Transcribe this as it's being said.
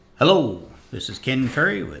Hello, this is Ken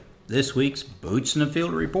Ferry with this week's Boots in the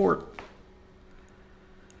Field report.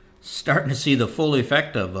 Starting to see the full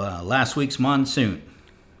effect of last week's monsoon.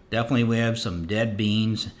 Definitely we have some dead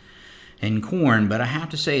beans and corn, but I have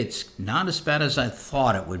to say it's not as bad as I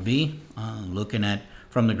thought it would be. Looking at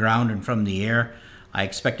from the ground and from the air, I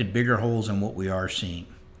expected bigger holes than what we are seeing.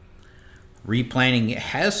 Replanting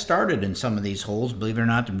has started in some of these holes. Believe it or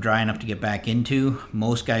not, they're dry enough to get back into.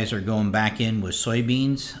 Most guys are going back in with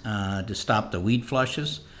soybeans to stop the weed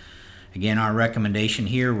flushes. Again, our recommendation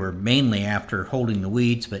here, we're mainly after holding the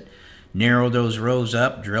weeds, but narrow those rows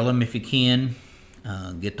up, drill them if you can.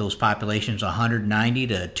 Get those populations 190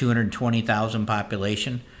 to 220,000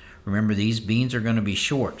 population. Remember, these beans are going to be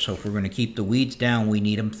short, so if we're going to keep the weeds down, we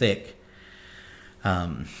need them thick.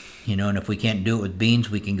 And if we can't do it with beans,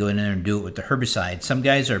 we can go in there and do it with the herbicide. Some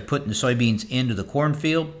guys are putting the soybeans into the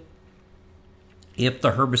cornfield. If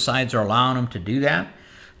the herbicides are allowing them to do that,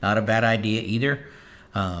 not a bad idea either.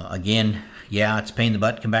 Again, yeah, it's a pain in the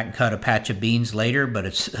butt to come back and cut a patch of beans later, but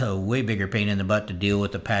it's a way bigger pain in the butt to deal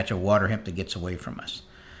with a patch of water hemp that gets away from us.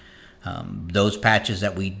 Those patches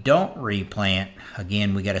that we don't replant,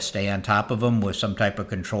 again, we got to stay on top of them with some type of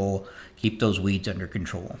control, keep those weeds under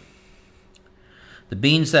control. The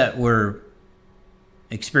beans that were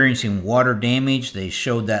experiencing water damage, they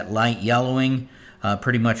showed that light yellowing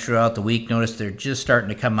pretty much throughout the week. Notice they're just starting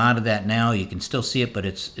to come out of that now. You can still see it, but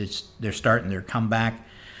they're starting their comeback.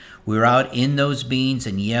 We were out in those beans,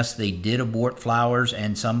 and yes, they did abort flowers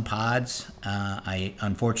and some pods.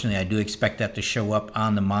 Unfortunately, I do expect that to show up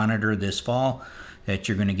on the monitor this fall, that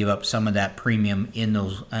you're going to give up some of that premium in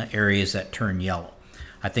those areas that turn yellow.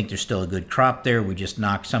 I think there's still a good crop there. We just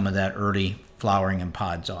knocked some of that early flowering and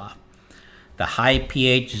pods off. The high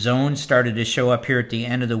pH zone started to show up here at the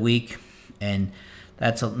end of the week, and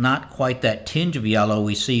that's not quite that tinge of yellow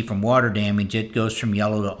we see from water damage. It goes from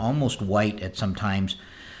yellow to almost white at some times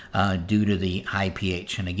due to the high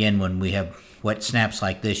pH. And again, when we have wet snaps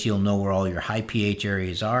like this, you'll know where all your high pH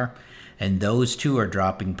areas are, and those too are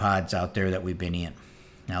dropping pods out there that we've been in.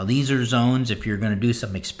 Now, these are zones, if you're going to do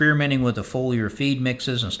some experimenting with the foliar feed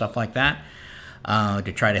mixes and stuff like that,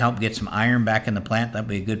 to try to help get some iron back in the plant, that'd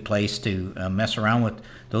be a good place to mess around with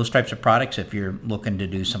those types of products if you're looking to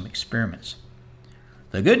do some experiments.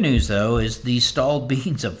 The good news, though, is these stalled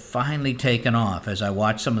beans have finally taken off. As I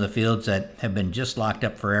watch some of the fields that have been just locked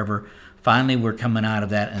up forever, finally we're coming out of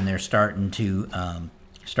that, and they're starting to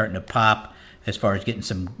pop as far as getting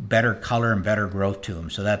some better color and better growth to them.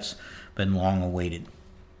 So that's been long awaited.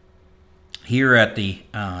 Here at the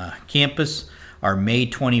campus, our May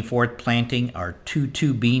 24th planting, our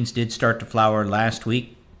 2-2 beans did start to flower last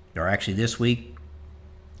week, or actually this week.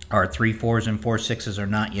 Our 3-4s and 4-6s are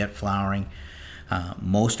not yet flowering.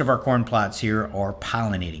 Most of our corn plots here are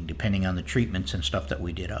pollinating, depending on the treatments and stuff that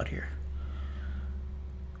we did out here.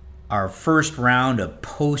 Our first round of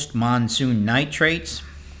post-monsoon nitrates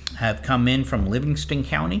have come in from Livingston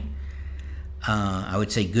County. I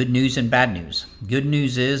would say good news and bad news. Good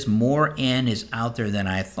news is more N is out there than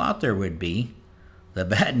I thought there would be. The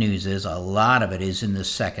bad news is a lot of it is in the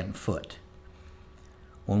second foot.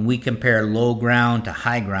 When we compare low ground to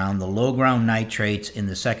high ground, the low ground nitrates in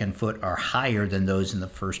the second foot are higher than those in the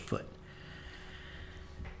first foot.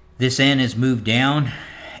 This N has moved down,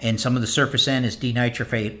 and some of the surface N is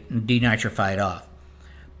denitrified off.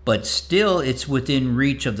 But still, it's within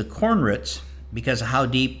reach of the corn roots because of how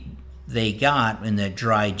deep they got in that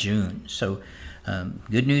dry June. So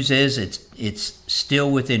good news is it's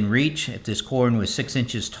still within reach. If this corn was 6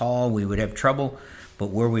 inches tall, we would have trouble. But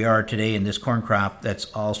where we are today in this corn crop, that's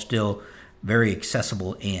all still very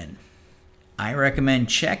accessible in. I recommend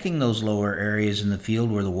checking those lower areas in the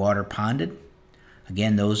field where the water ponded.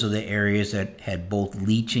 Again, those are the areas that had both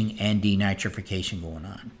leaching and denitrification going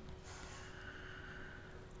on.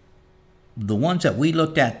 The ones that we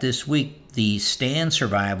looked at this week, the stand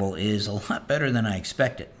survival is a lot better than I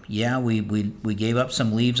expected. Yeah, we gave up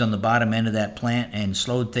some leaves on the bottom end of that plant and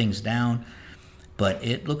slowed things down, but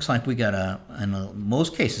it looks like we got in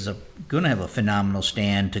most cases, going to have a phenomenal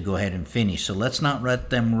stand to go ahead and finish. So let's not let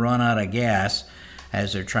them run out of gas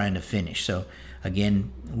as they're trying to finish. So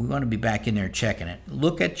again, we want to be back in there checking it.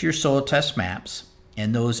 Look at your soil test maps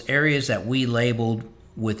and those areas that we labeled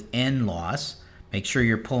with N loss. Make sure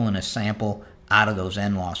you're pulling a sample out of those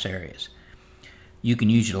N loss areas. You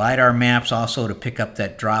can use your LiDAR maps also to pick up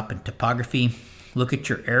that drop in topography. Look at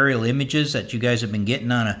your aerial images that you guys have been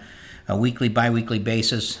getting on a weekly, bi-weekly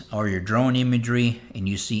basis, or your drone imagery, and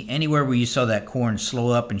you see anywhere where you saw that corn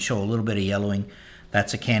slow up and show a little bit of yellowing,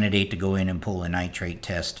 that's a candidate to go in and pull a nitrate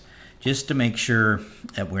test just to make sure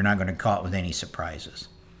that we're not going to be caught with any surprises.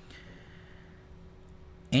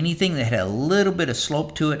 Anything that had a little bit of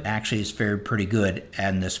slope to it actually has fared pretty good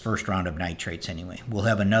in this first round of nitrates anyway. We'll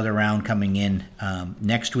have another round coming in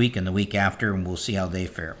next week and the week after, and we'll see how they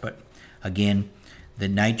fare. But again, the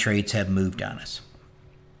nitrates have moved on us.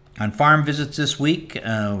 On farm visits this week,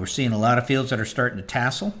 we're seeing a lot of fields that are starting to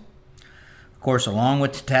tassel. Of course, along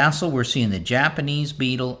with the tassel, we're seeing the Japanese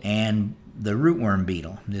beetle and the rootworm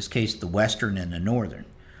beetle, in this case the western and the northern.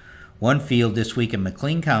 One field this week in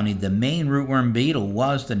McLean County, the main rootworm beetle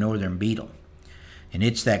was the northern beetle. And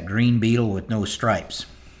it's that green beetle with no stripes,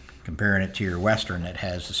 comparing it to your western that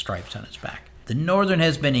has the stripes on its back. The northern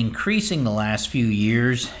has been increasing the last few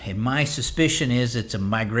years, and my suspicion is it's a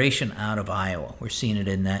migration out of Iowa. We're seeing it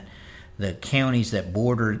in the counties that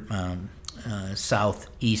border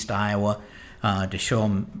southeast Iowa to show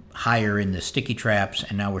them higher in the sticky traps,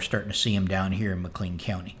 and now we're starting to see them down here in McLean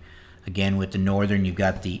County. Again, with the northern, you've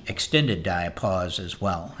got the extended diapause as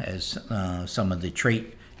well as some of the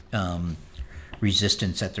trait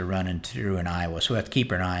resistance that they're running through in Iowa. So we have to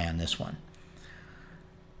keep an eye on this one.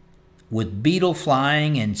 With beetle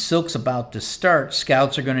flying and silks about to start,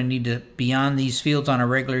 scouts are going to need to be on these fields on a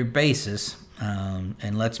regular basis,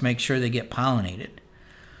 and let's make sure they get pollinated.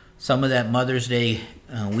 Some of that Mother's Day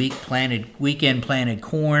weekend planted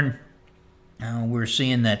corn, we're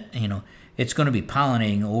seeing that it's going to be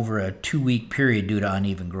pollinating over a 2-week period due to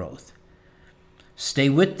uneven growth. Stay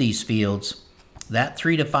with these fields. That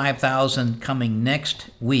 3,000 to 5,000 coming next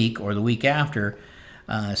week or the week after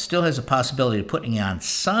still has a possibility of putting on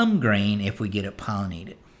some grain if we get it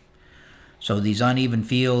pollinated. So these uneven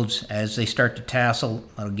fields, as they start to tassel,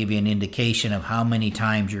 that'll give you an indication of how many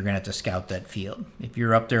times you're going to have to scout that field. If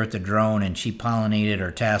you're up there with the drone and she pollinated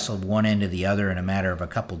or tasseled one end to the other in a matter of a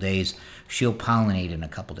couple days, she'll pollinate in a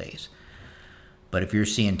couple days. But if you're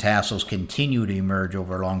seeing tassels continue to emerge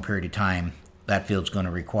over a long period of time, that field's going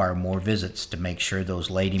to require more visits to make sure those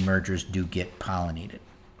late emergers do get pollinated.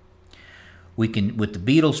 With the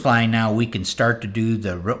beetles flying now, we can start to do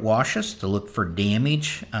the root washes to look for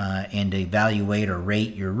damage and to evaluate or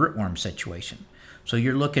rate your rootworm situation. So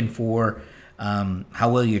you're looking for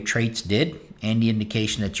how well your traits did, and the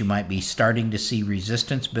indication that you might be starting to see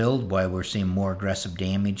resistance build while we're seeing more aggressive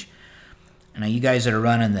damage. Now, you guys that are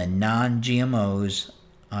running the non-GMOs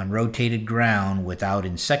on rotated ground without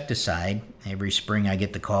insecticide, every spring I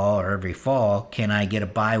get the call, or every fall, can I get a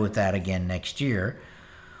buy with that again next year?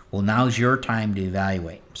 Well, now's your time to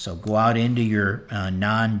evaluate. So go out into your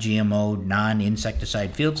non-GMO,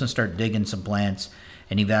 non-insecticide fields and start digging some plants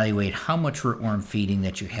and evaluate how much rootworm feeding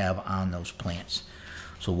that you have on those plants.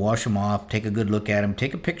 So wash them off, take a good look at them,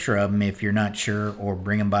 take a picture of them if you're not sure, or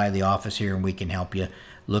bring them by the office here and we can help you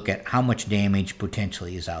look at how much damage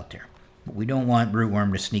potentially is out there. But we don't want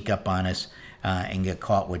rootworm to sneak up on us and get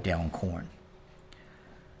caught with down corn.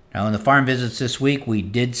 Now, in the farm visits this week, we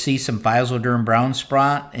did see some Physoderm brown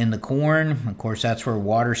spot in the corn. Of course, that's where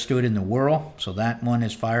water stood in the whirl, so that one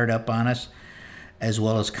is fired up on us, as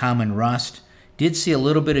well as common rust. Did see a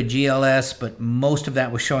little bit of GLS, but most of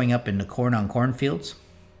that was showing up in the corn on cornfields.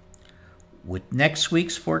 With next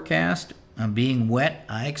week's forecast being wet,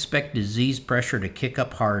 I expect disease pressure to kick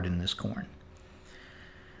up hard in this corn.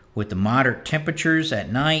 With the moderate temperatures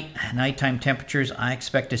at nighttime temperatures, I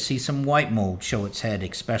expect to see some white mold show its head,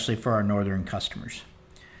 especially for our northern customers.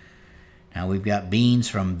 Now, we've got beans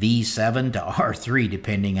from V7 to R3,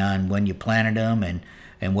 depending on when you planted them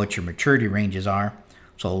and what your maturity ranges are.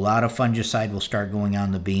 So a lot of fungicide will start going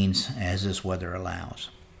on the beans as this weather allows.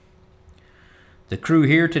 The crew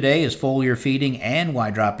here today is foliar feeding and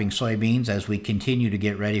wide dropping soybeans as we continue to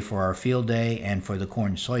get ready for our field day and for the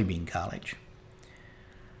Corn Soybean College.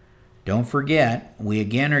 Don't forget, we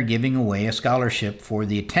again are giving away a scholarship for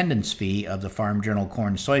the attendance fee of the Farm Journal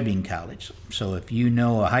Corn Soybean College. So if you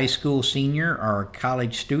know a high school senior or a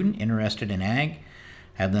college student interested in ag,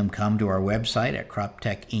 have them come to our website at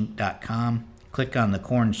croptechinc.com, click on the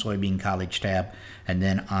Corn Soybean College tab, and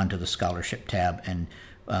then onto the scholarship tab and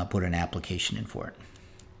put an application in for it.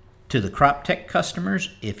 To the Crop Tech customers,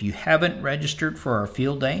 if you haven't registered for our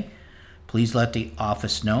field day, please let the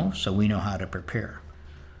office know so we know how to prepare.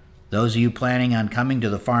 Those of you planning on coming to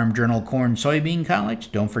the Farm Journal Corn Soybean College,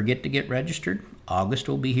 don't forget to get registered. August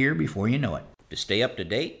will be here before you know it. To stay up to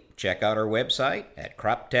date, check out our website at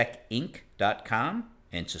croptechinc.com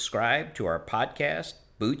and subscribe to our podcast,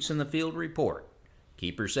 Boots in the Field Report.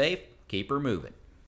 Keep her safe, keep her moving.